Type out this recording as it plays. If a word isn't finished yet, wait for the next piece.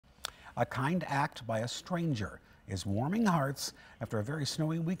A kind act by a stranger is warming hearts after a very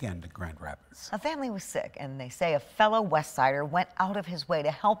snowy weekend in Grand Rapids. A family was sick, and they say a fellow Westsider went out of his way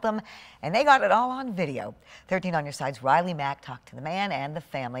to help them, and they got it all on video. 13 on Your Side's Riley Mack talked to the man and the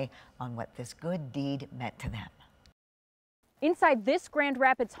family on what this good deed meant to them. Inside this Grand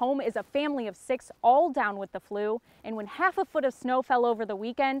Rapids home is a family of 6, all down with the flu. And when half a foot of snow fell over the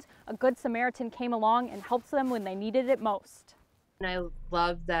weekend, a Good Samaritan came along and helped them when they needed it most. And I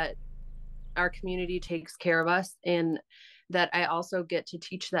love that our community takes care of us, and that I also get to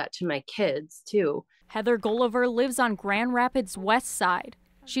teach that to my kids too. Heather Gulliver lives on Grand Rapids Westside.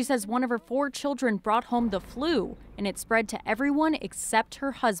 She says one of her 4 children brought home the flu, and it spread to everyone except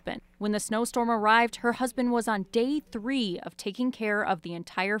her husband. When the snowstorm arrived, her husband was on day 3 of taking care of the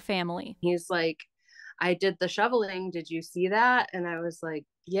entire family. He's like, I did the shoveling. Did you see that? And I was like,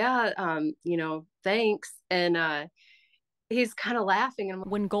 yeah, thanks. And he's kind of laughing. And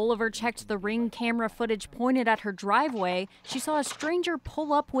when Gulliver checked the Ring camera footage pointed at her driveway, she saw a stranger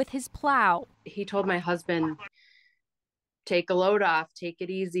pull up with his plow. He told my husband, take a load off, take it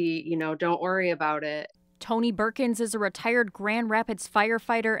easy, don't worry about it. Tony Berkins is a retired Grand Rapids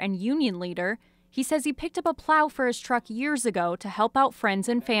firefighter and union leader. He says he picked up a plow for his truck years ago to help out friends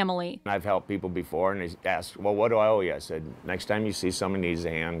and family. I've helped people before, and they asked, well, what do I owe you? I said, next time you see someone needs a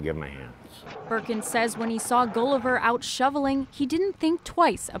hand, give them a hand. Berkins says when he saw Gulliver out shoveling, he didn't think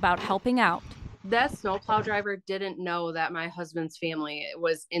twice about helping out. That snowplow driver didn't know that my husband's family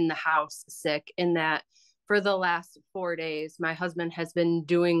was in the house sick, and that for the last 4 days, my husband has been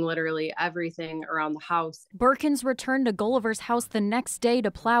doing literally everything around the house. Berkins returned to Gulliver's house the next day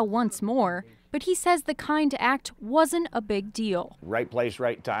to plow once more, but he says the kind act wasn't a big deal. Right place,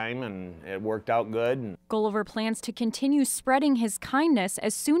 right time, and it worked out good. Gulliver plans to continue spreading his kindness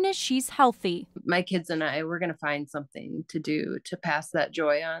as soon as she's healthy. My kids and I, we're going to find something to do to pass that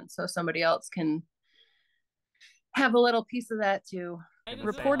joy on so somebody else can have a little piece of that too.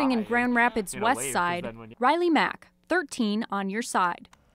 Reporting in Grand Rapids Westside, Riley Mack, 13 on Your Side.